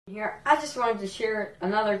Here, I just wanted to share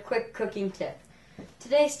another quick cooking tip.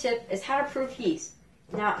 Today's tip is how to proof yeast.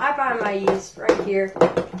 Now, I buy my yeast right here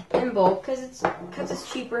in bulk because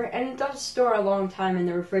it's cheaper and it does store a long time in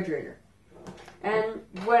the refrigerator. And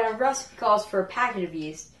when a recipe calls for a packet of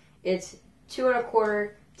yeast, it's 2 1/4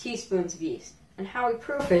 teaspoons of yeast. And how we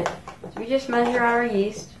proof it is we just measure our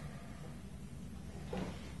yeast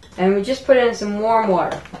and we just put it in some warm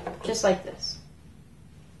water, just like this.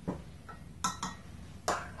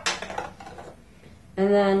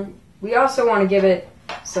 And then we also want to give it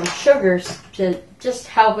some sugars to just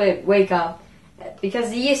help it wake up because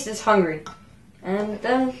the yeast is hungry. And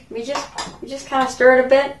then we just kind of stir it a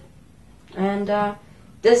bit. And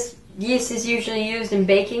this yeast is usually used in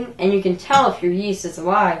baking, and you can tell if your yeast is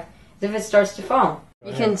alive if it starts to foam.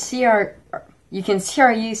 You can see our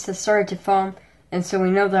yeast has started to foam, and so we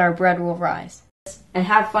know that our bread will rise. And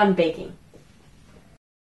have fun baking.